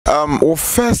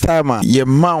First time ye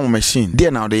mount machine.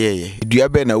 Dear now the do you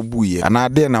be na ubuye? And I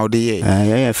dare now the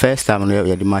yeah, first time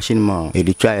the machine ma.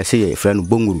 You try to say friend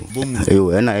bunguru. You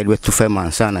and I were to find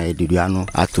man son. I did you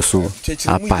at to so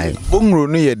a pie. Bunguru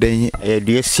near day.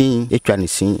 Dear scene, a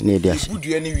Chinese scene near there.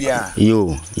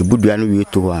 You would be any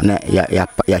to one. Ya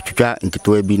chucha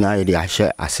into a bina de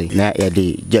ashe ase. Na ya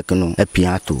de jekano a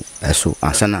piato. So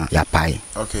asana ya pie.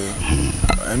 Okay.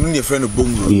 I'm your friend of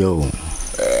bunguru. Yo.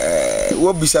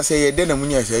 What be say then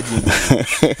munya said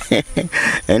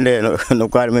and then no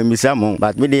quite me some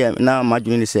but me now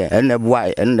imagine say and the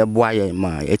boy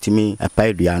ma etimi a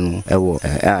paidiano ewo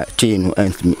chain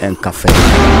and cafe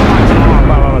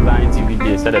Baobab Ziontv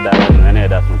Gh said that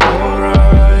and that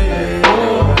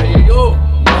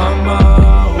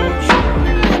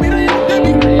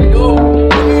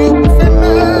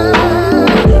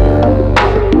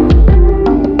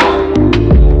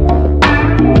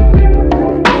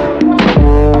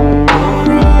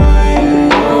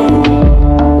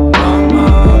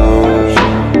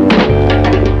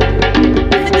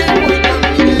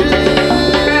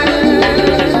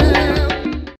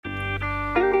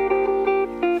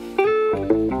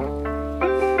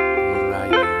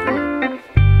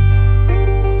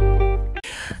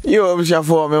Yo,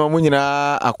 Bishafo, me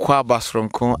munyina akwa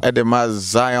basronko edema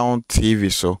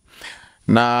Ziontv so.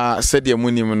 Na said ye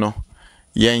munim no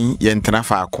yen tena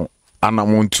faako ana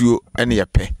montuo ene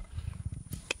yepe.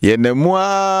 Ye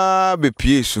namua be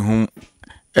pie su hum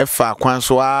efa kwan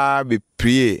so a be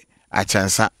prie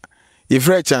achansa.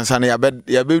 Ifre chansa na ya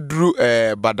be duru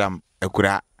badam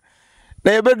akura.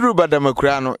 Na ye be duru badam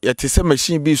akura no ye te se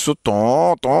machine bi so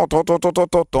ton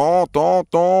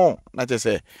na te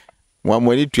se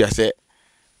Mwamwani tuyase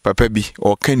papa bi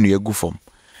o kanu egu fom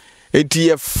enti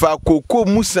ye fa koko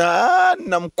musa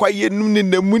nam kwaye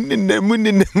nemu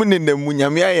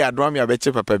nyame aye adom ya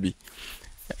beche papa bi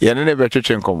ye ne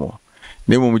betwetwe nkomo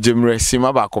na mum jemre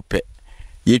sima ba kope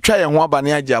ye twa ye ho aba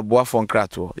ne age aboa fon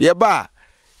krato ye ba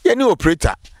ye ne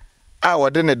operator a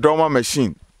wode ne doma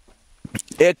machine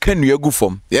e kanu egu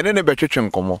fom ye ne betwetwe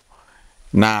nkomo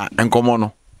na nkomo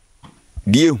no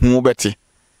die hu beti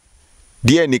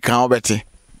Dear Nikan Obeti,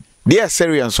 dear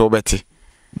Syrians Obeti,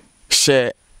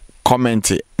 share,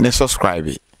 comment, and subscribe.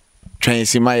 Train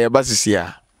see my basis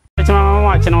here. I'm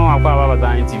watching Baobab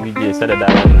Ziontv Gh said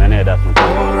that and that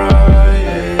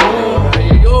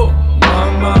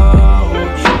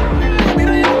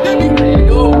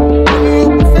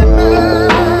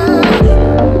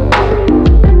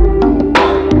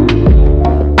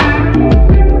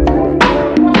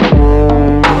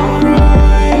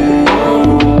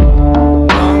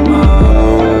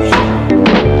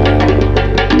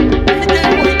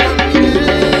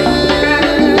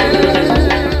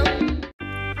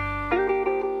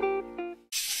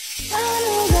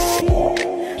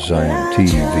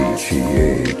Ziontv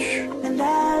Gh.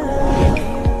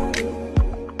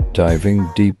 Diving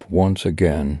deep once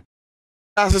again.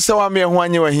 As so me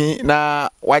hwanye wahi na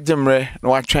wajemre na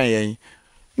watwan yen.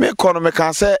 Me kono me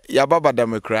kan se ya baba da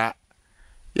mekra.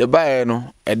 Ye bae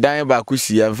no edan ba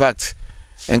kusi in fact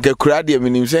enke kura de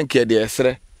minim se enke de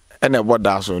esre ene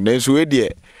boda so. Na nso we de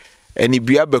eni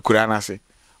bia bakura na se.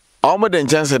 Omo de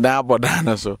chance da boda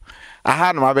na so.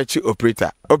 Aha na mabechi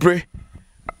operator.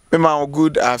 Mama,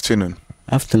 good afternoon.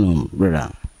 Afternoon, brother.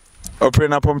 Opera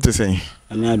na pom to say.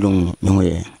 I'm not doing no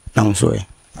way. I'm sorry.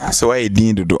 So I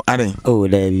didn't do. Oh,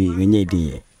 there be we need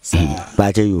it.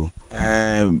 But you.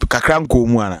 Kakram ko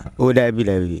mu ana. Oh, there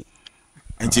be.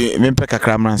 Enti me pe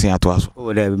kakram ran sen ato aso.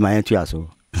 Oh, there be my ato aso.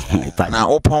 Na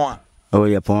opon. Oh,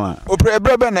 yeah, pon. Opera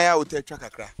brebe na ya utetwa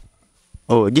kakra.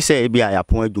 Oh, this say be a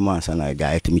pon adwuma ansa na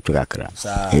ga etimi twa kakra.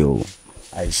 Yo.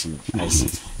 I see.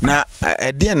 Na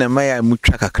dear na maya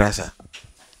mutwa kakra sa.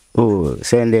 Oh,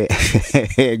 sende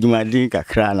adwuma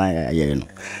kakra na ye no.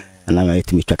 Na ma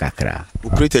etimi twa kakra.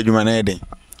 Operator adwuma na eden.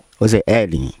 O say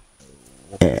edin.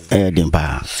 Edin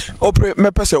ba. Opre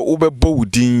me pese wo bebo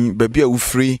wudin ba bia wo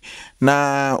free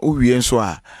na wo wie nso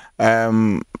a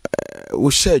wo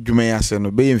hye adwuma yase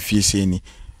no be yemfiese ni.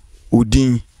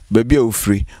 Udin ba bia wo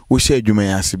free wo hye adwuma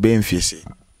yase be yemfiese.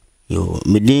 Yo,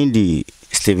 me din di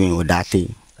Steven Odate.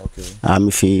 Okay.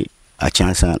 I'm fi a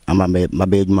chance I'm my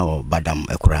bedma or badam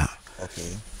ekura.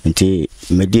 Okay. Nti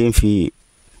me din fi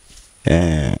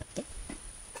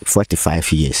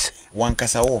 45 years. One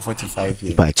kasa 45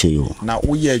 years. Ba cheyo. Na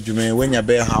wo ye adwuma when you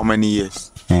be how many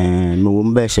years? Me wo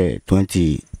be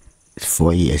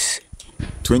 24 years.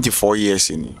 24 years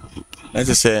in.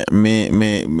 Let's say me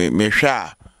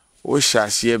hwa o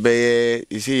shase be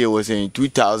you see you was in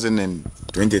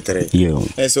 2023.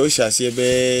 Yeah. So shase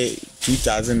be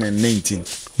 2019.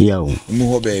 Yo.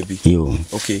 Mu baby. Yo.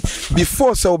 Okay.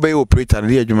 Before so be operator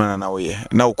the adwuma na we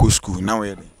now go school now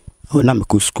we. Oh, na me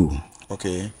go school.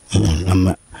 Okay.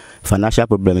 I'm financial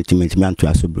problem to me to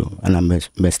aso bro. And I'm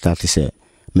me start to say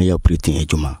me operating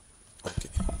adwuma. Okay.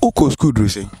 Who go school do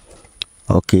say?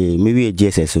 Okay, maybe a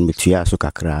JSS me tuya so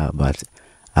kakra but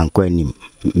anko ni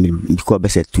because be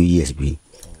say 2 years be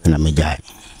na me jai.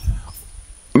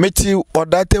 Meti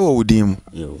odate wo udim.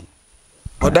 Yo.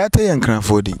 Odate yan kran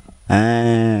fodi.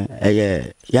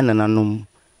 Ya nananum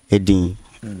edin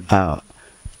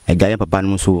jai papa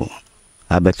no so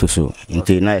abeto so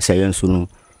nti na say yenso no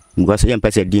because yen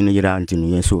pese din no yira nti no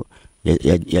yenso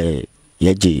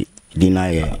ye ji din na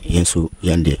yenso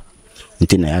yende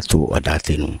nti na ya to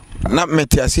odate no na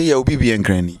meti ase ya obi bi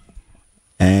enkran ni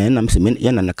na mse men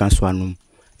ya na kan so anum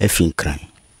afin kran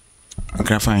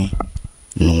fan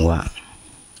nwa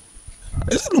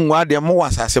ese nwa de mo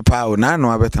wasase pa o na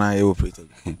no abetana ye operator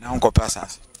na onko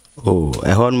pasase oh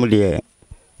hon mu de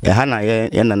ha na ye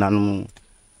nananum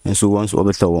nso once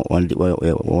obeto one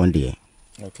day.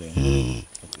 Okay. Okay.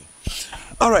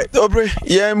 All right, obre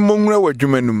ye monwura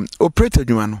wadwumanum operator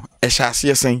dwuma no e hyase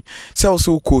yesen se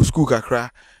also ko school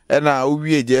kakra na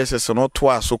owie JSS no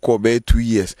to aso ko be 2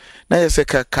 years na ye se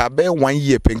ka be 1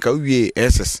 year penka owie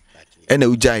SS na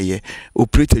ujaye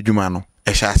operator dwuma no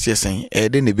e hyase yesen e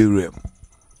de ne bewura.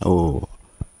 Oh.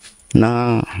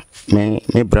 Na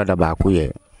me brother ba ko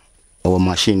ye o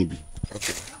machine bi.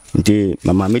 Okay. Nti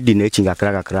mama me di na echi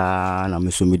kakra na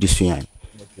me so me di suan.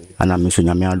 Ana me so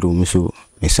nyame ado me so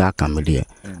me sa ka me de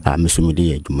me so me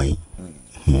de adwuma yi.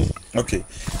 Okay.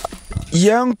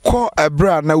 Yanko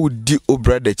abra na wudi o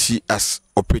brother chi as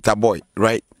operator boy,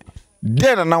 right?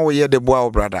 Then na we hear the boy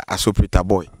o brother as operator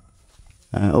boy.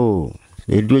 Oh,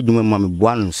 e du adwuma ma me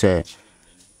boan se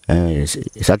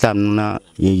satan na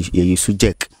ye su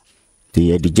jack.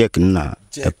 The jack na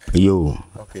yo.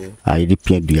 Okay. I di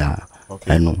pia dia.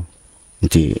 Okay. Eno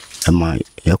nti ama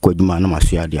yakọ adwuma na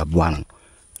maso ya de aboa no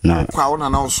na kwa wona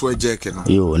na so jack no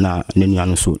yo na nenu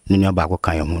anu so nenu ba ko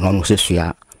kan ho no se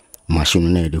soa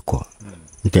machine na de ko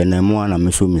nti na mo na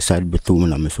me so me side beto mu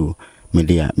na me so me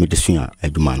de soa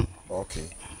adwuma no. Okay.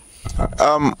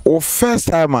 O first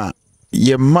time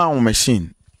ye mount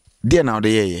machine de na o de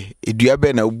ye edua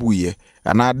be na obu ye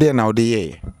ana de na o de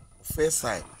ye first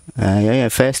time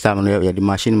first time no ye the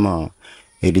machine mo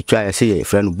e di try say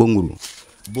friend bonguru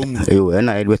yo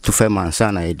na e to fe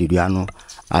mansa na e di ano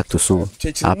ato so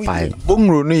apai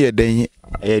bonguru no ye den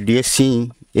e di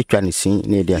sin e twa ne sin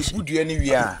na e di ase ibudua ni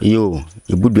wia yo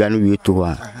ibudua no wi to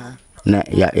ha na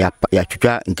ya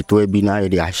twitwa nkito bi na e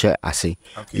di ahye ase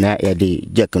na e di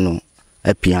jack no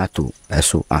apia to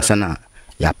eso ansana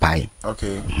ya pai.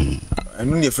 Okay.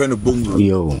 Anu ne friend bonguru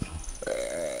yo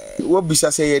what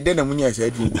bisa say den na munya say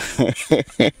adu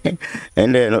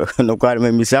and no kwar me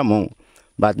misamo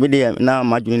but me dey na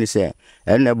imagine say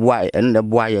and the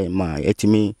boy ma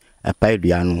etimi apai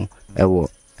duano ewo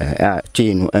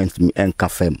chain and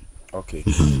cafe. Okay.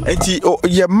 Enti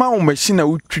ye ma machine na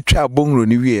utwitwa bongro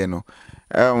ni wie no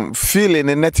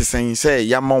feeling net say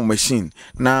ya ma machine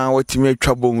na watimi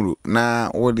atwa bongro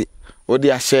na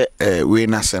wodi ahye we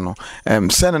na se no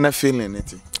send na feeling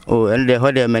it. Oh, and the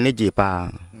hode manage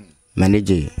pa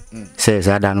manage says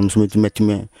Adam Smith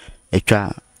metime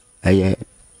etwa aye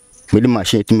me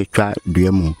machine timi twa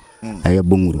duamu aye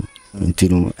bongro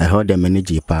ntino I heard the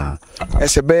manage pa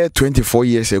ese be 24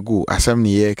 years ago asam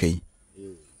ni ye kai.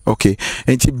 Okay,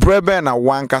 enti brebe na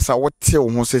wankasa wote wo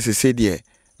ho sese de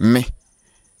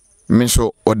me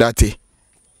so odate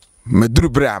meduru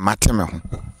bre a mateme ho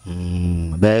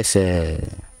be se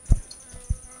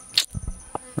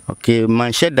okay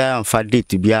man sheda am fa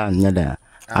date bia nyada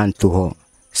anto ho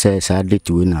se sa date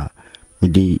we na me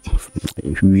di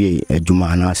wie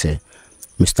adwuma na se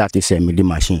me start se me di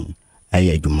machine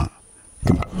aye adwuma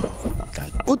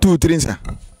o tu trinsa.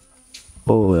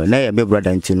 Oh na ya be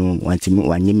brother ntinu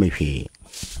wanyi mehwe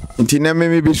nti na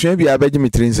me be sua bia abaji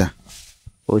metrinsa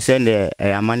o sende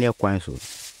amane kwan so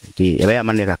nti e be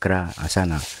amane kakra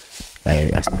asana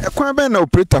kwan be na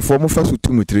operator for mo fa so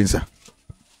tu metrinsa.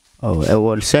 Oh e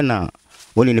wol sena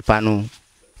woni ni panu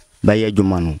ba ye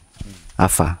adwuma no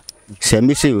afa se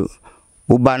mi se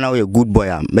wo ba na we good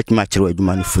boy am metima kire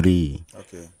adwuma no free.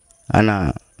 Okay.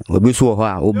 Ana obi so ho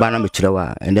a wo ba na me kire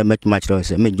wa ende metima kire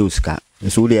se me joska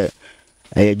nso de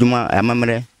adwuma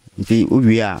amamre nti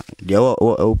owi a de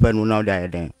wo panu na de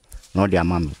ayeden na de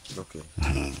amame. Okay.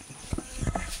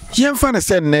 Yen fa na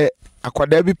se ne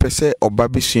akwada bi pese oba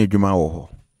bi sua adwuma wo ho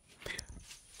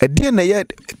ede na ye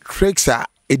tricks a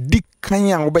edi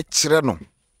kan a wo be kire no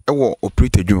ewo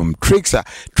operator adwuma tricks a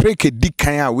trick edi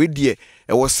kan a we de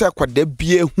e wo se akwada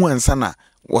bia hu ansa na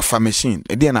wa fa machine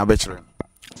e dey na abechre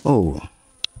oh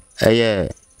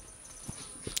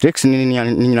tricks ni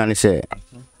nyina say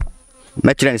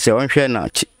mechre say on hwe na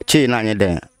chi na anye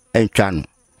den entwa no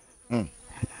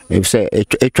if say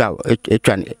etwa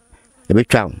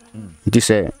ebetwa nti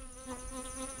say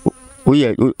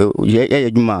we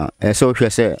juma say o hwe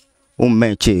say o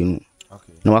men chi no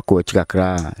na wako chi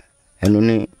kakra eno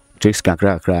ni tricks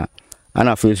kakra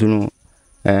ana fesu no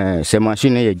say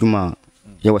machine ye juma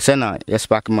ye was na ye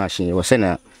spark machine ye was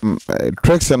na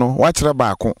tricks no wa kire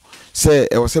baako say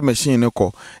e was machine ne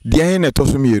ko de hen ne to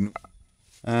so mienu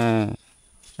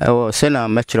was na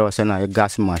mechre was na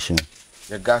gas machine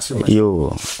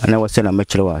yo ana was na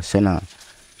mechre was na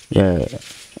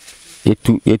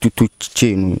etu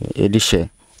chain edishe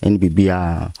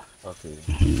nbibia okay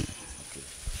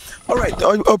all right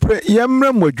opre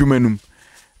yamra mo adwumanum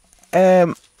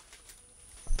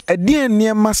adien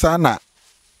ne masa na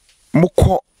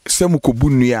mukọ se mukobu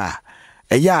nua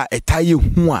eya etaye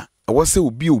hu a wo se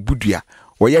obi obudua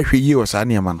wo ya hweyi o sa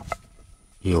ne ma no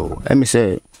yo emi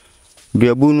se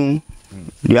duabunu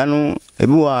duanu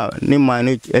ebi wa ni man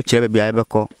no ekire bia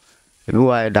ebekọ ebi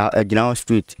wa da agina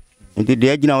street nti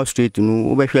de agina street no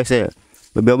wo be hwe se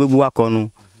bia obebu akọ no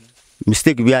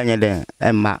mistake bia anya den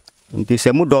emma nti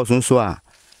se mu do so a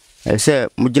se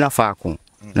mu gina faako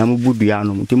na mu budua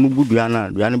no nti mu budua na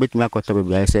duanu betumi akọta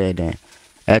bia se den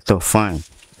eto fine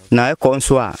na e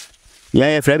konso a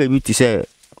ya frɛ baby ti say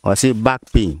o say back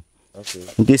pain okay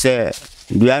nti say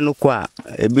duanu kwa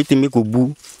ebitimi ko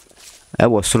bu e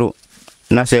wo soro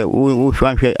na say wo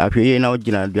hwanhwe ahwe na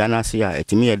ogina duanu ase a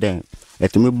etimi ye den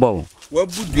etimi bo wa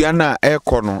bu duana e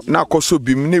kɔ no na akɔso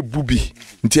bim na bubi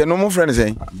nti eno mo frɛ ne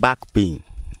say back pain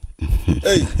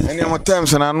hey any more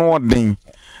times na no odin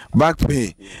back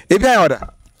pain e bia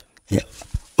yoda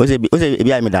o se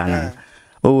bia mi dana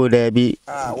oh there be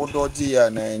wo doji ya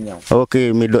na enya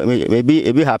okay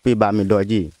me happy ba me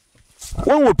doji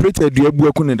when we pray du abu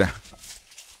akunu da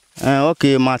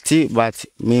okay mati but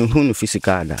me hunu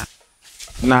physical da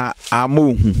na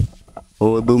amo hu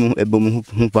oh ebomu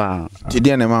hu pa ti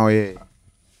dia na ma we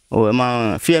oh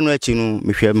ma fie no achi no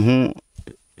me hwɛ me hu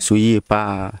so yi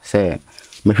pa se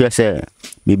me hwɛ se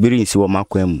bibiri nsi wo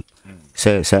makwam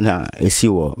se na esi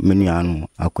wo menua no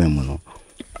akwam no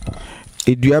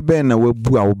edua ben na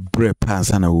wabu a obre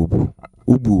pansa na wobu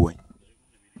wen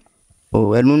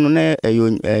oh enu no na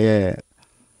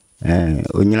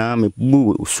onyina me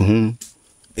bu suhum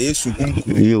suhum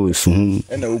yo suhum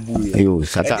na obu yo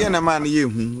sata e na ma na ye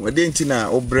hu wade nti na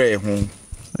obre hu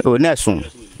oh na so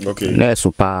okay na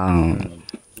so pa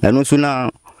enu so na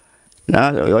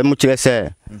yo mu kire se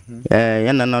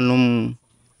ya nananum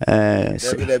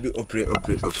dabi opre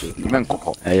men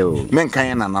kokko ayo men kan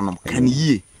ya nananum kan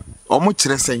yie omo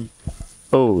kire sen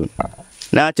oh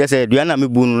na chese duana me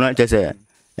bunu na chese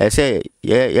say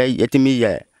yetimi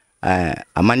ye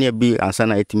amane bi ansa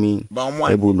na yetimi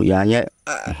ebunu ya nye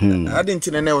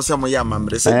adinti ne wo se mo ya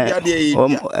mamre se bia de yi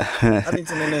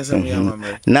adinti ne se mo ya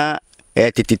mamre na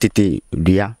tititi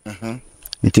dua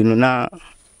ntinu na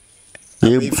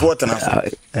ye fotana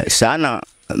sana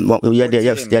ye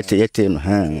de yete no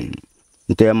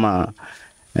ntema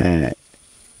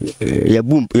ye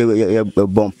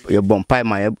bom pai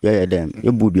ma ye dem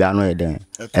ye budua no ye dem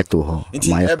eto ho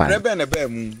ma ye pai ebre na ba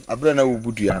mu abre na wo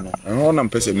budua no ho na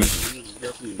mpese mi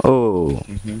oh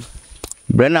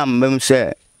brena mem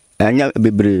se anya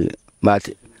bebre but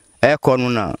e kono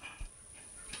na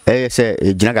e se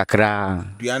ejina kakra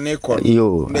dua na e kono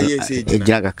yo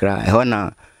ejina kakra e ho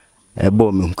na e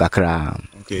bo mi kakra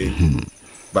okay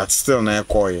but still na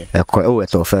ekoye oh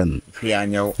eto fam hwe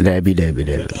anyawo dabi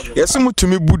yes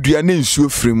mutumi budua na nsuo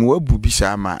frem wa bu bi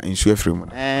sha ma nsuo frem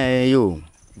yo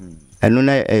enu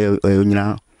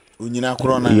na onyina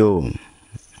kro na yo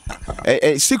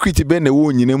secret be na wo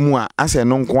onyina mu a ase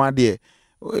no nko ade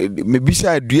me bi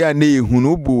sha dua na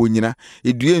ehunu bu onyina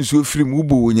edua nsuo frem wo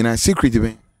bu onyina secret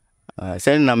be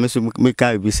say na me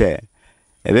kan bi say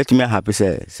ebetumi happy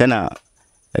say na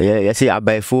yes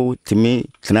abaifo timi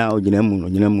tena onyina mu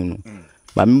no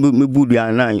ba me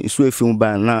budua na nsuo efim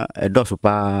ba na edoso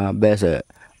pa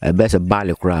bese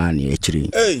bale kra na echiri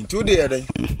to dey dey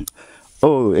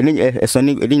oh eni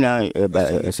esoni edina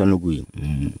esonugui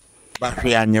ba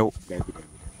hwe anyew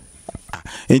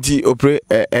enti opre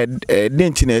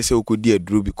denti na ese okodi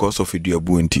aduro because of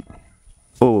eduabu enti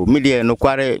oh me dey no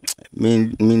kware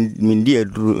min dey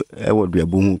aduro e wo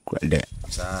duabu hu de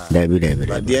dabi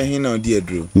but dey hin na dey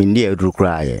aduro min dey aduro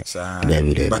kra ye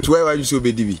dabi but why you so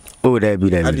be dibi oh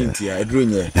dabi adinti aduro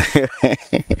nye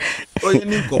oh ye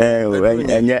ni ko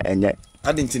enya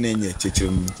adinti na nye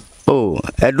chechirem oh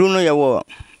aduro no ye wo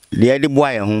the other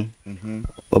boy home.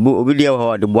 Obi dear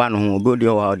how the one who obi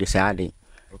dear how the side.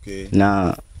 Okay.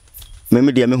 Now,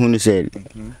 maybe the who said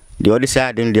the other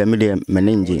side in the media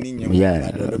meninge.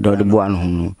 Yeah, the one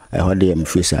who I heard them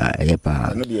fish a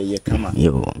pa.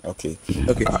 Yo. Okay.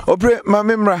 Okay. Obre, my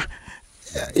memra.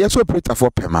 Yes, operator for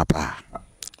Pemapa.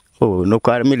 Oh, no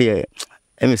car media.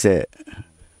 Me say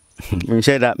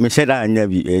that I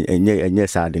never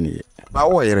yes I didn't. But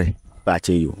why? Patch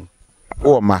you.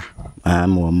 Oh ma.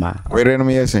 I'm ma. Where am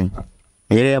I saying?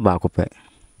 Yeah, back up.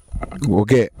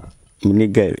 Okay. Mini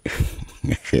girl.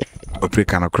 Opre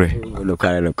cannot cry. No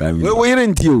car, no car. Where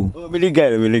ain't you? Mini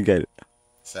girl.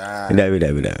 David.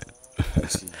 I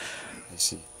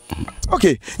see.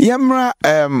 Okay, yamra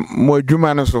mo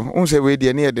adwuma no so unse we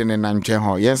de ne de ne nantwe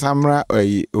ho yes amra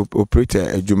operator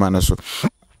adwuma no so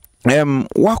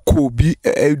wako bi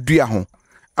adua ho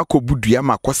akobudua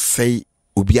makosei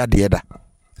obi ade da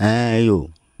yo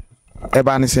e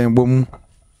ba ne sen bom.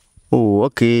 Oh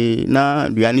okay na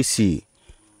dua ni si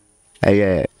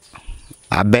abe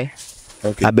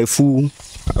okay abefu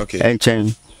okay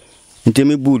enchen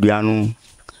ntemi budua no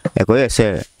e ko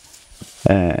yese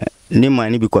ni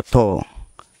mani bi koto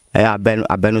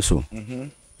abenu so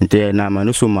nte na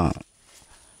manu so ma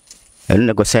enu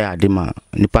ne go say ade ma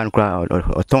nipa nkra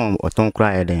oton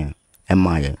kra ye den e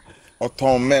ma ye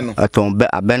oton meno oton be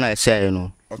abena say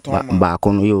no ba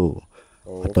ko no yo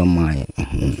oton ma ye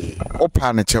o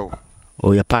pa ne chew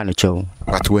o ya pa ne chew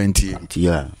but 20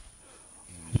 yeah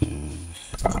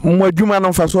mo adwuma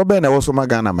no fa so be na wo so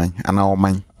magana man ana o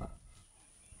man.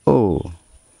 Oh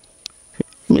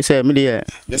me say me dey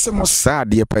yes mo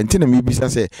sad ye pantina me bisa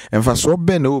say emfa so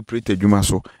be na operator adwuma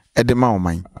so e de ma o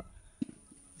man.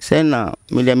 Say na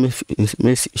me dey me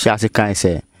shase kan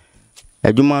say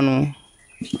adwuma no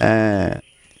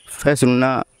first no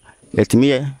na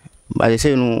etimi ba dey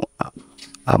say no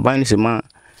aban se ma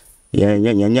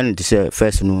yan dey say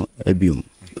first no ebium.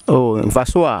 Oh emfa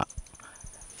so a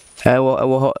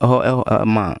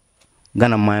ma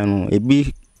Ghana man no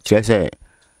ebi kire say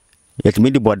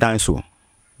etimi di bodan so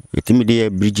etimi di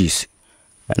bridges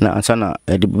na ansana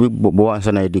the bo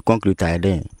ansana the concrete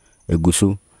ide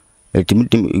egusu etimi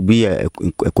bi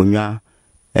ekonwa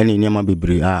eni niam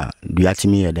bebre dua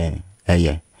timi ye den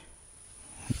eye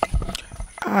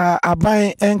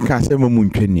aban enka se mo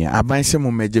ntweni aban se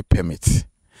mo meje permit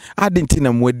adenti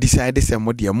na mo decide se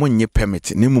mo de mo nye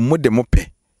permit ni mo de mo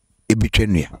pe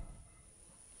ebitwenua.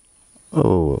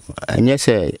 Oh anya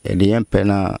se de yempe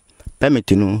na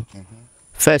permit no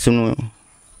first no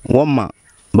woma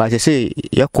ba se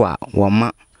yakwa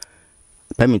woma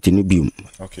permit no bium.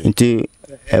 Okay. Nti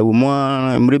ewo mo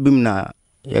mrebim na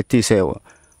yeti se wo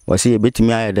se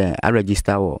betimi aye den a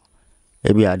register wo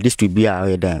ebi a district bi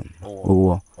aye den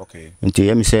wo. Okay. Nti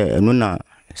yemi se enu na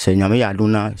se nyame ya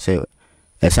aduna se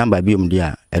esamba bium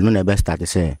dia enu na be start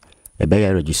se e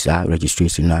be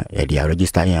registration na e dia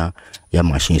register ya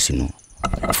machines no.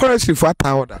 First for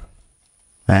ta order.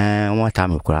 One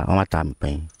time kura, one time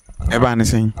pen. Eba ne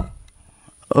sen.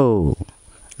 Oh.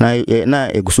 Na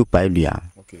egusu pa elia.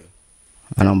 Okay.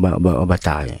 Ana ba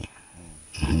tai.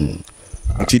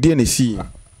 Ti die ne si.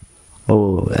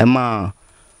 Oh, ema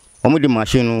omo di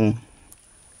machine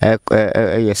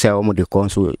yese omo di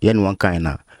konso ye no kan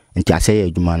na nti ase ye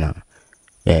adwuma na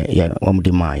omo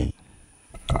di mai.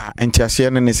 Nti ase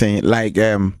ne sen like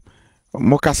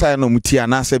mokasa no muti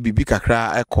anase bibi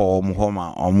kakra ekọ mo ho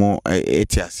ma omo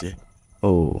etiase.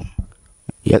 Oh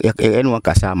anyone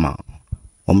kasa ma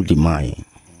omo di mai.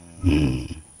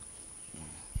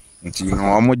 Nti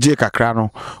no omo je kakra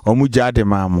no omo ja de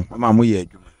ma mo ye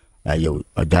adwuma. Ayo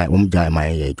oda omo ja ma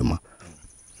ye adwuma.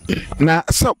 Na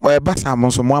so basa mo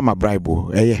so mo ama bribe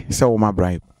se wo ma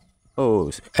bribe.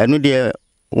 Oh enu de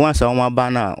once omo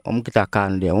ba na omo kita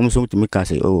kan de omo so mutimi kan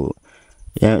say oh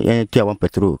ya tia wan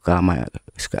petrol ka ma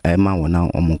ma wona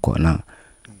omunko na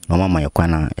no mama yakwa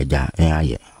na eja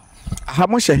aye ha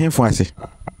mo hye henfo ase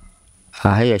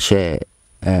ha ye hye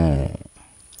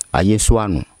ayesu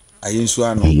anu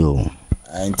yo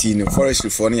anti no forest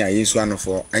for ni ayesu anu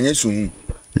for anyesu hu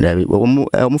na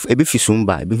ebi fi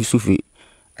sumba ebi fi sufi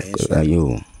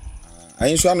ayo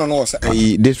ayesu anu no was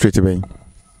district ben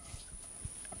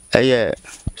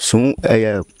sun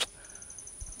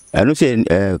I don't say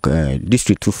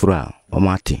district Tufra or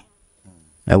Mati.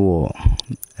 I will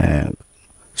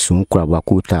soon crab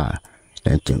wakuta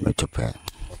and to pay.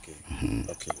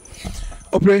 Okay.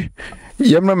 Opre,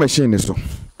 yamna machine so.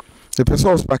 The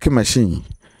person was packing machine.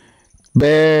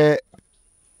 Be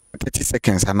 30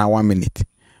 seconds and 1 minute.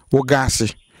 Wo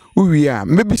gas. We are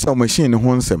maybe some machine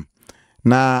honsem.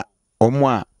 Na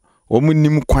omo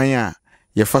nim kwan a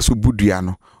ye fa so budua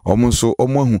no omunso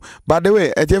omohu. By the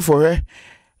way, ete for her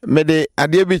me de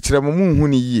ade bi kire mo hu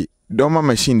ni yie doma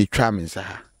machine ni twa me nsa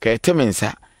ha ka ete me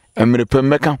nsa emrepe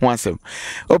meka ho asem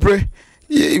opre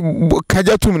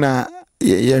kajatum na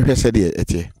ye hwese de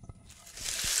ete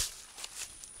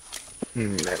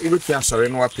ibe tia sore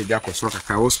no apega koso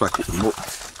kaka wo spark mo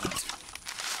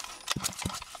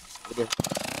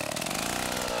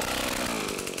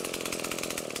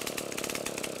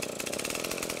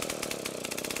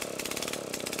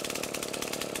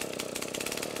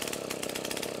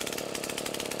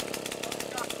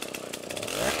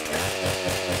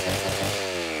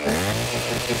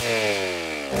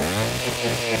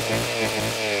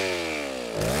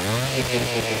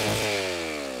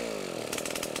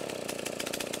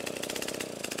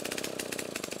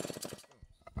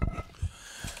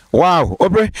Wow,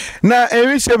 obre na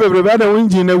ewi se bebre ba na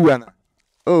wonji na wu ana.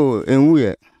 Oh, enwu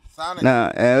ye.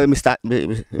 Na Mr.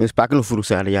 Spark no furu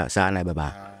sa ya sa na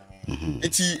beba.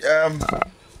 Eti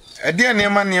ade ne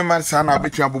ma sa na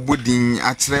betwa bobodin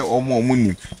a kire omo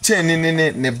nim. Che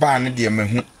ne ba ne de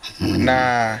mahu.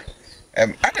 Na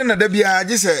ade na da bia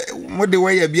je se mode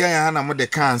waya bia ya na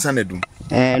mode kan sa na dum.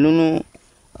 No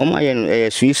omo ye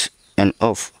Swiss and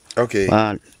off. Okay.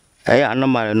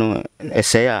 Normal no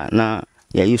ya na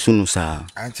ya yusu no sa.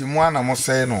 Anti mo ana mo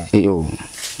say no. Yo.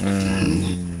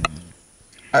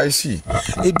 I see.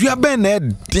 Edua ben na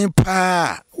din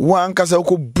pa wan kasa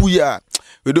ko buya.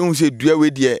 We don't say dua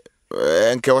we de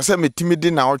enke wose metimi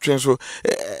din na otwen so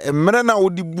emre na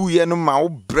wodi buya no ma wo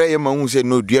bre ma hu say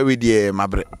no dua we de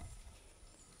mabre.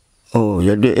 Oh,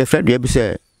 ya de efra dua bi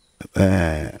say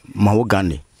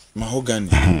mahogany. Mahogany.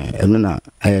 Eno na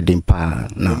din pa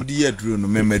na. Mdi ya duro no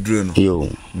memaduro no. Yo.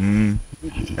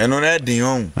 Eno na din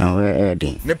on.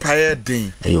 Din. Ne pa ya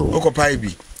din. Yo. Oko pa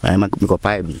bi. Ma ko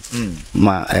pa bi.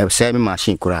 Ma say me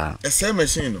machine kura. Say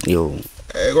machine no. Yo.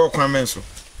 Go kwamen so.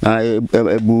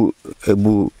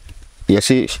 Ebu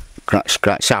yesi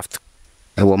shaft.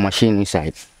 Ewo machine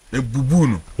inside. Ebubu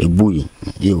no. Ebu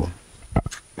yo.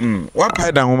 What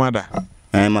pie down mother?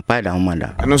 Ma pie down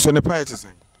mother. No so ne pie to say.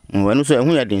 Wanu so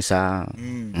ehun ya din sa.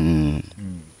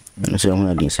 No so ehun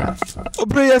ya din sa.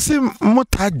 Obre yesi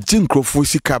mota jinkrofo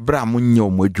sika bra munye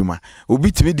omo adwuma.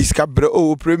 Obi timi disika bra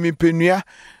o opre mi penua.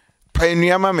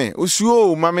 Painua mame,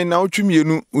 osuo mame na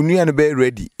otwumienu, onua no be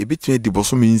ready. Ebitime di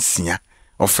boso me nsia.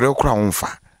 Ofre okra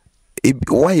wonfa.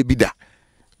 Why ebida?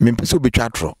 Me pese obetwa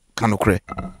atro, kanokre.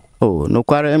 Oh, no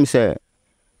kware em say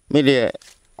me de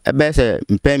ebe say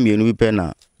mpem mienu bi pe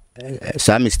na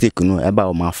sa mistake no eba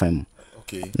o ma fam.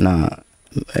 Okay. Na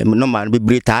no man be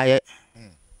bretaye.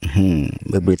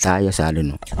 Be bretaye sa de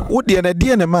no. Wo de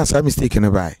na ma sa mistake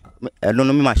no bai. No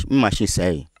no me machine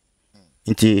say.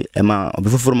 Inti ema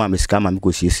obifufuru ma mesika ma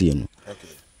miko siesie no. Okay.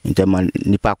 Inti ma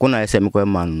nipa ko na ese miko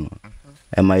ma no.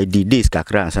 Ema edi days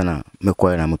kakra ansa na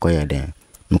miko ye den.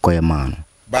 Miko ye ma no.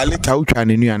 Ba leta utwa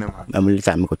ne nua ne ma. Am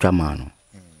leta miko twa ma no.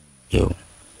 Yo.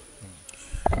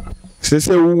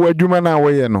 Sese wo adwuma na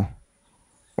wo ye no.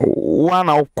 Wa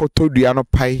na okoto dua no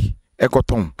pai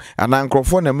ekoton. Ana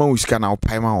nkrofo na ma usika na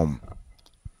opai ma hom.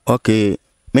 Okay,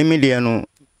 mimi de no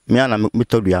me ana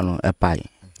mitodua no epai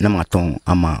na maton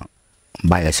ama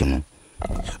bias no.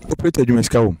 Operator adwuma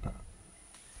sika hom.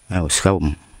 Sika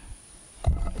hom.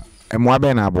 Mo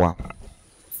abe na aboa.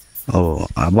 Oh,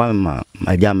 aboa ma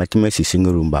ja matimesi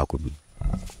single room ba ko bi.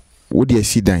 Wo de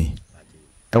asidan.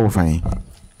 Wo fan.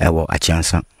 Wo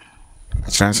achiansa.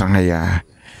 Achiansa ha ya.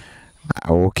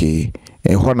 Okay.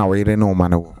 Ho na we re no ma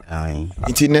no.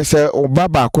 Nti ne se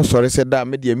obaba ko sore se da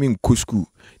me de mi nku school.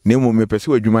 Na mo me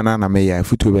pese adwuma na me ya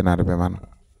futu be na de be ma no.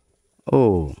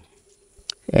 Oh.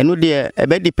 Enu de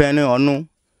ebe depend on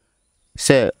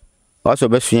say also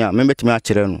be sua me betimi a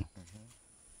kire no.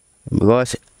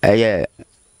 Because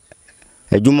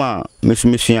adwuma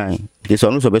mesumesua de so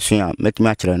no so be sua metimi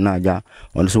a kire na aja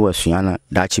ono so wa sua na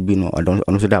da chi bi no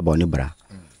ono so da ba oni bra.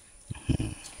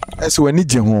 Ese wani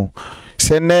je ho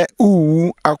se ne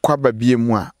uu akwa babie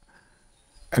mu a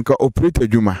nka operator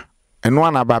adwuma eno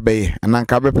ana ba be na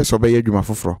nka be pese obe adwuma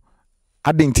foforo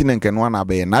adenti na nka no ana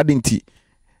ba ye na adenti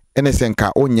ene se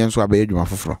nka onye nso abaye adwuma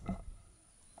foforo.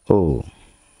 Oh,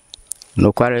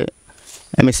 no kware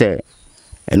emi se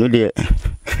eno de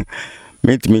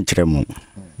metimi kire mu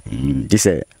di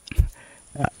se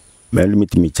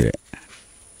metimi kire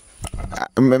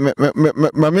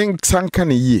mamen sanka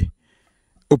ne yie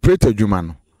operator adwuma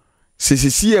no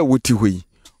sisisi ya woti hoyi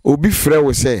obi frɛ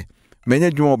wo se menya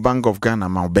adwuma Bank of Ghana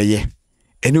ma obeye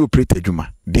ene operator adwuma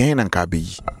den na nka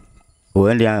abayi o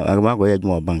ende agba go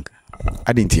adwuma bank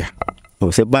adentia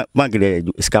o se bank de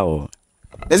ska o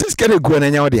ese ska de go na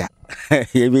nya wo dia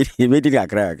ye be di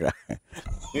akra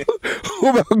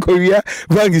Uba Korea,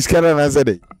 Bank is Canada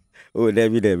Saturday. Oh,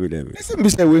 David.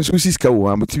 Mr. When Susie's go,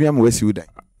 I'm to me, I'm West Uday.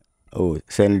 Oh,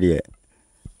 send the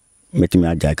met me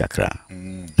a jack akra.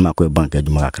 Mako bank at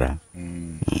Makra.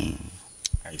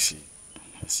 I see.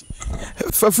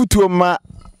 Fafutu ma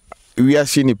we are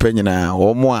seeing penina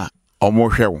or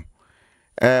more show.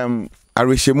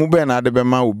 Arishemu be na de be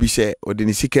ma obi se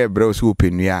odenisika ebre so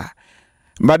openua.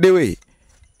 But the way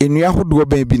enua hodo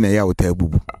be bi na ya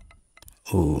otabubu.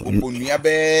 Oh, openua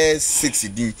be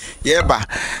 60 ye ba.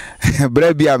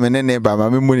 Bra bi amene ba ma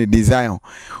me money design.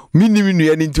 Mini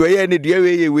nua ni nto ye ne dua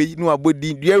we no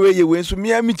abodi dua we so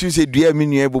me ami tu se dua mi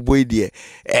nua bobo ide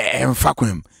emfa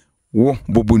kwam. Wo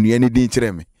bobo nua ni din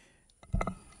kire me.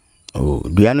 Oh,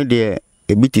 dua no de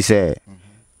ebiti se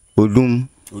odum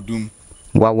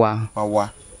wawa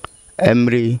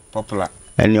emri popular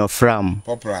any of fram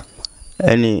popular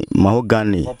any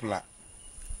mahogany popular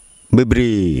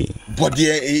bebre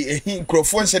body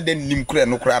microphone said den nim kura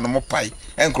no kura no mo pai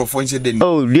microphone said den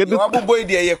oh de bi aboboy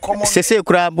de ye common sese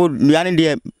kura bo dua no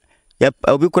de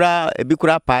obi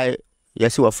kura pai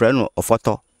yesi wo frɛ no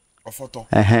ofoto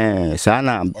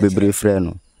sana bebre frɛ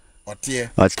no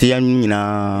otie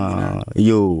nyina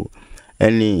yo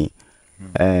any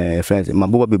friends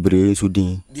mabuba bebre so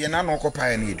din de na no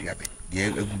kopae na eduabe de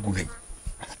agugu he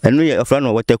enu ye ofra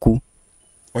no wataku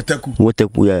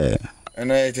ye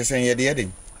enu ye te sen ye de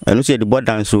yeden enu se de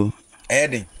bodan so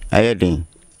ayeden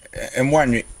emu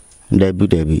anwe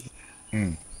dabi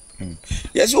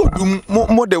yes odum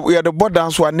mo de ye de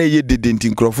bodan so na ye dede nti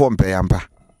nkrofo mpe yampa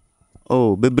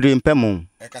oh bebre mpemo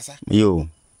ekasa yo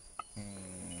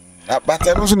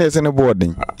abata no so na ye se ne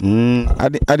boarding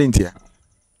adintia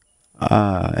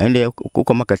ende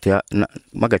ko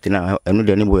market na enu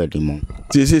de ni boya di mo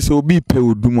se obi pe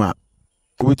odum a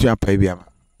obitu apa bi ama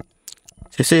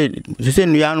se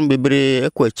nua no bebre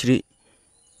ekọ akiri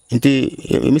nti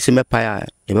emi se mepa ya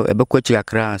ebe ko akiri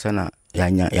akra ansa na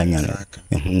yanya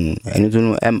enu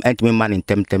no entimi man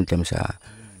tem sa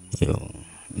yo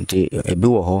nti ebi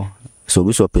wo ho so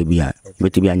bi so pe bi a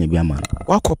beti bi anya bi ama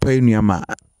wakopa nua ma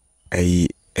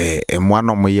emo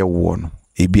no mo ye wo no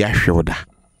ebi ahweoda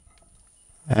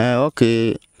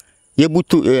okay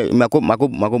yebutu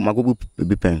mako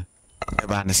bi pen e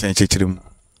ba ne sen chechirim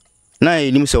na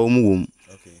enim se omu wom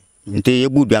nti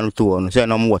yebu duan to no se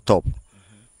na omu top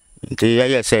nti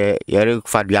ye se yere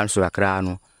fa duan so akra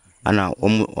no ana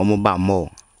omu ba mo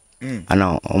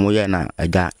ana omu ye na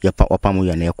aja ye pa opa mu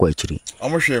ye na ekọ akiri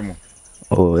omu hwemu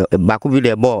oh ba ko bi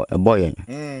de boy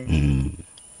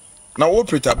na wo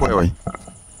preta boy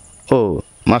oh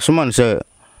masuman se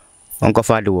onko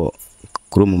fa de wo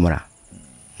kromumra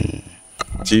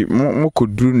ti mo ko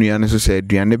duru nua ne so se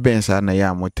aduane ben sa na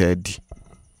ya motadi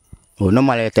o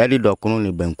normally tadi dokunu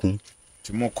ni banku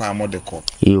ti mo kwa mo de ko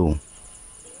yo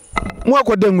mo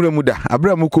akoda nwura mu da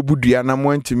abra mo ko budua na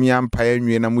mo antimi ampa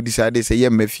anwie na mo decide se ye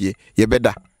mafie ye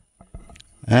beda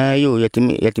yo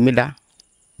yetimi da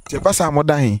ti pasa mo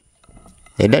da hin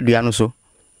e da dua no so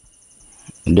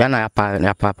dua na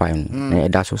ya papa e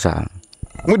da so sa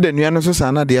mo da nua no so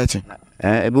sa na de achi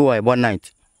ebi wa ebo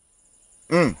night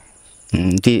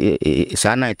nti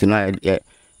sa night na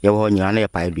ye ho nya na ye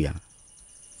pa dua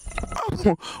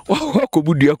wa ko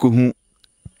budua ko hu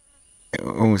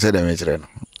o se da me kire no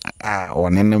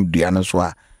onenam dua no so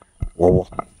a wo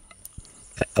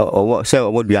se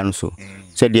wo dua no so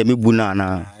se de me bu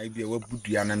na bi wa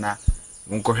budua no na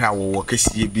wonko hwa wo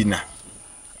kasiye bi na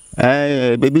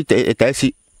baby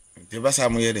taxi te basa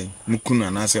mo yede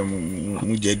mukunu na se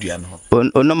mu je dua no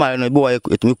o normal no bi wa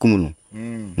etimi kumu no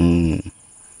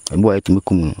bi wa etimi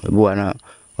kumu no bi wa na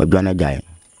odua na jai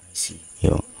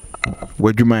yo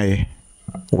wadwumaye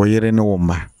wo yere ne wo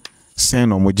ma sen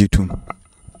no mo jitum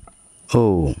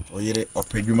oh o yere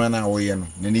opadwuma na wo ye no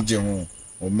nani je ho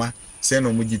o ma sen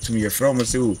no mo jitum ye from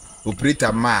se o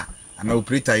operator ma ana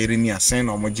operator yere ni asen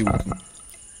no mo ji wuku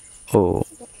oh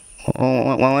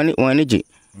wani ji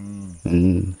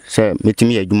se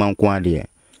metimi adwuma nko ade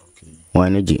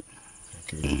wani ji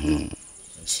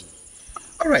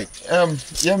all right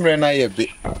yemre na ye be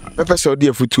pepese odi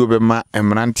afutuo be ma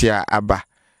emrante a aba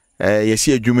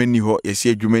yesi adwuma ni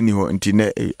ho nti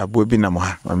na abo bi na mo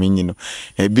ha amenyi no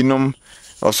ebinom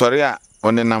osori a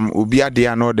onenam obi ade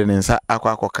a no de nsa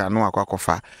akwakoka no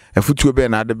akwakofa afutuo be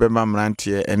na ade be ma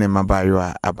mrante ene mabayo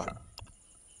a aba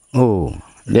oh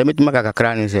de metima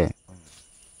kakra ni se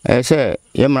se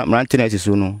ye mrante na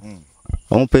sisu no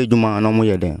won pe adwuma na mo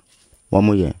ye den wo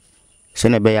mo ye se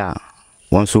ne be ya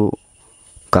won so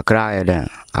kakra ye den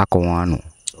akon ano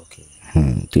okay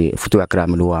ti futu kakra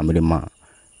me do wa me de ma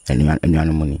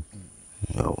enuanu muni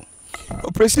yo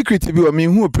secret bi o me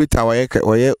hu operator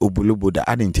waye obuluboda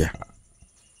adentia.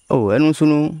 Oh, enu so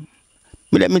no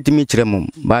me let me kire mom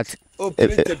but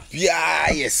operator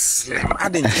bia yes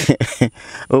adentia.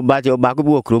 Oh, but o ba ko bi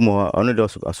okro mo ono de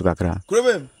osukakra.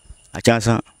 Kurobem. A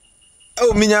chansa.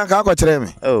 Oh, minya ka ko kire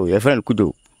me. Oh, your friend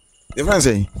Kudo. Your friend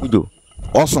say Kudo.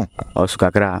 Osun.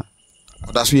 Osukakra.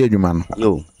 Odaso ye adwuma no.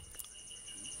 Yo.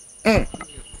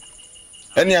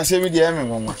 Any asemi de eme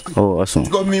mama. Oh, Osun.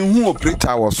 Go me hu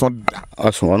operator Osun da.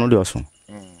 Osun, ono de Osun.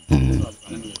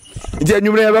 Nti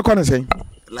anwumre ye be kono say.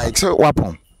 Like so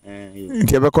wapon.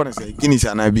 Nti ye be kono say Guinness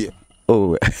ana bi.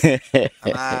 Oh.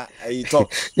 I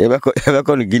talk. You be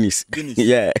kono Guinness.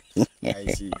 Yeah. I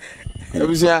see.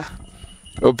 Ebusia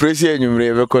operation anwumre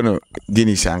ye be kono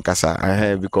Guinness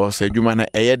ankasa because adwuma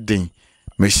na den.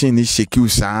 Machine is shake you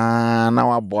san na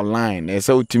wa line e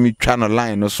say utimi twa no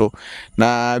line no so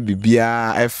na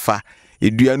bibia efa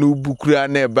edua no bukura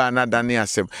na eba na dane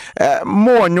asem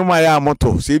mo onwuma ya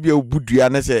moto se bia obudua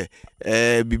na se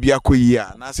bibia koyi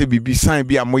a na se bibi san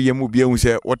bia moye mu bia hu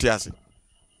se what ase.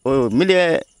 Oh, me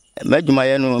de madwuma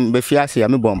ye no be fiase ya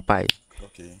me bompai.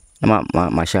 Okay. Na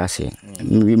ma shase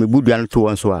me budua no to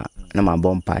won so a na ma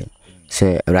bompai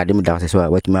se awrade me da se so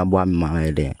watimi abo am ma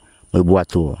e de me bua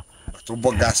to to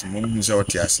bogas mo mu se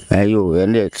what ase. Ayo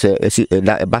ene se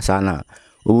da basa na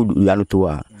obudu no to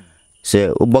a se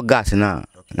obogas na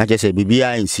na je se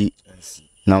bibia nsi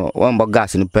na won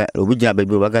bogas ni pe obugina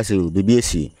baby bogas bibi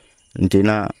esi nti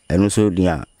na eno so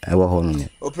dia ewo ho no.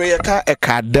 Opre ka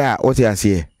ekada what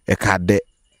ase ekade.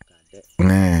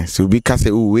 So bi ka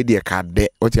se we de ekade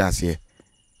what ase.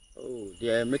 Oh,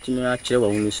 dia metimi a kire wa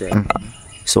hunu se.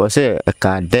 So se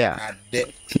ekade a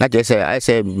na je se I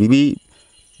say bibi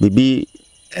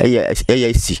yes.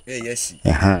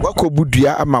 Wako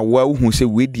budua ama wa hu se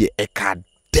we de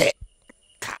ekade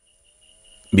ka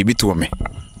bibi to me.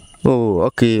 Oh,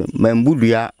 okay, my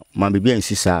budua ma bibi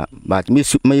ansisa but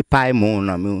me pai mo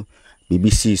na me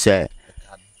bibi si se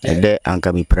ede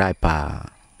anka mi prai pa.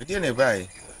 Ede ne bai.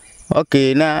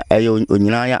 Okay, na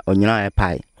onyina ya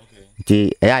pai.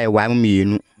 Nti ya wa mi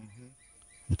enu.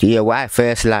 Nti ya wa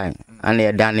first line and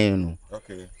ya dane no.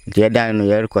 Okay. Nti ya dane no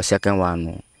ya record second one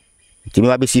no. Nti me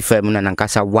wa be si fam na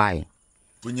nankasa why.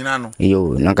 Onyina no.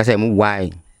 Yo, nankasa mu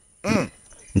why.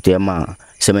 Nti ma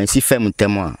se man si fam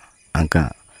temo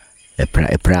anka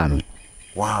epra mi.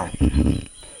 Wow.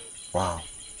 Wow.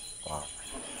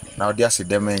 Now dia se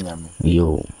dem enyame.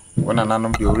 Yo. Wona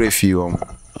nanom de orefi om.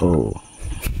 Oh.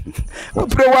 O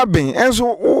pre wa ben enso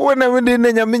wona we de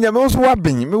nyame so wa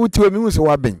ben me wuti wa me hu se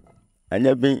wa ben.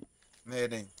 Anya ben. Na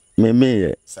den. Me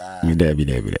ye. Mi da bi.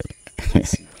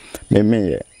 Me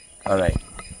ye. All right.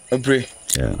 O pre.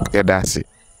 Yeah. That's it.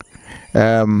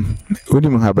 Odi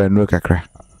mu haba no kakra.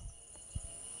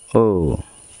 Oh.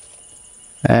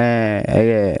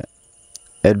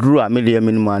 Edru a me de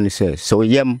minimum an say so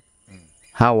yem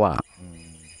hawa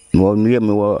mo nue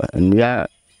me wo nua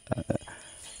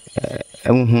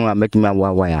hu a metimi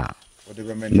awa ya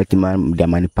metimi de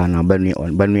mani pa na banu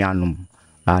anum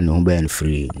a no ben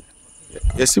free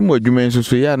yesi mo adwuma nso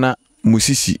so ya na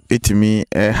musisi etimi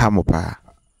hamopa.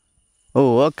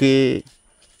 Oh, okay.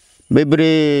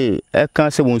 Bebre kan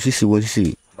se wonsisi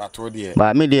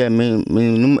ba me de me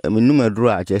numero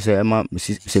a che se ma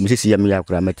se misisi ya me ya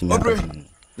kura metimi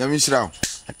na mi shiraw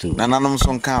na nanom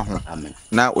so nka ho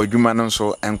na adwuma no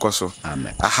so enkoso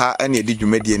aha ene edi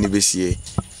dwumadi ene besie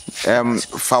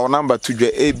fa number to dwa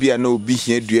ebia na obi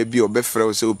hia dua bi obefra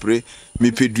o se opre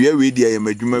mi pedua we dia ya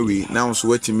madwuma we na so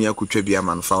watimi akotwa bi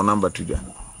ama no fa number to dwa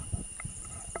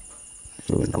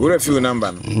Wura fi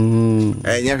number no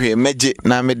nya hwe meje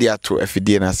na me dia to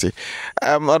afidie na se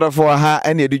order for ha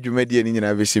ene edi dwumadi ene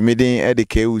nyina besie medin ede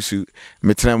ka usu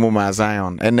metena mu ma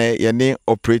Zion ene ye ne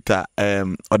operator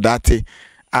odate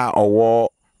a owo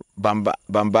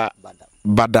bamba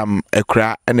badam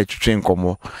ekra ene twetwe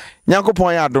nkomo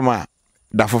nyankopon ya adoma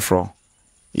da foforo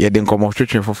ye de nkomo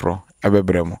twetwe foforo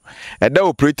ebebre mu eda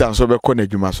operator so be ko na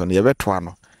dwuma so ne ye beto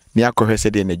ano ne akohwe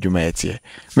se de na dwuma etie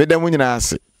medam nyina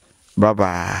ase bye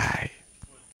bye.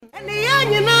 Eni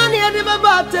nyina ne de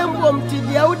baba tembom ti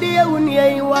dia udi ye uni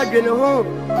yin wadwene ho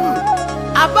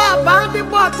aba ba de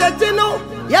botete no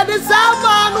ye de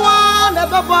sabanwa na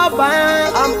baba ba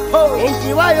ampo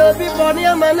inji wa yo bi boni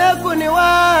amana kuni wa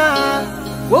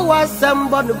wo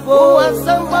wasambo no po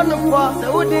se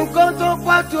udi konto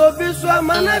kwati obi so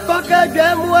amana ko ka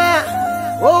dwamwa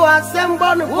wo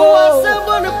wasambo no po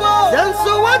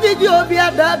danso wadi di obi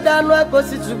adada no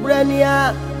akosi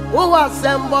tubrania wo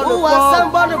wasambo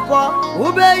no po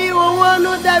ubeyi wo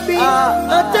wonu dabi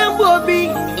atembo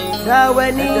bi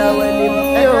dawani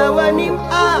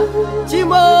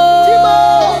chimo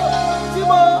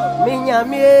minya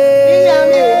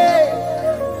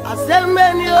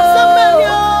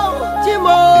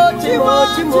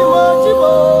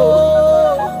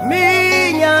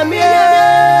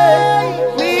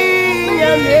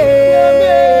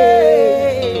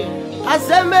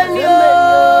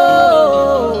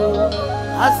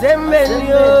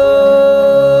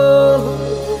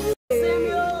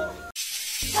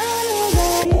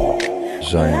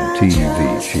Ziontv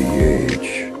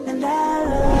Gh.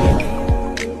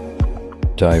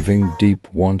 Diving deep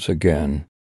once again.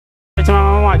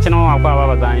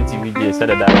 Ziontv Gh said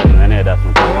that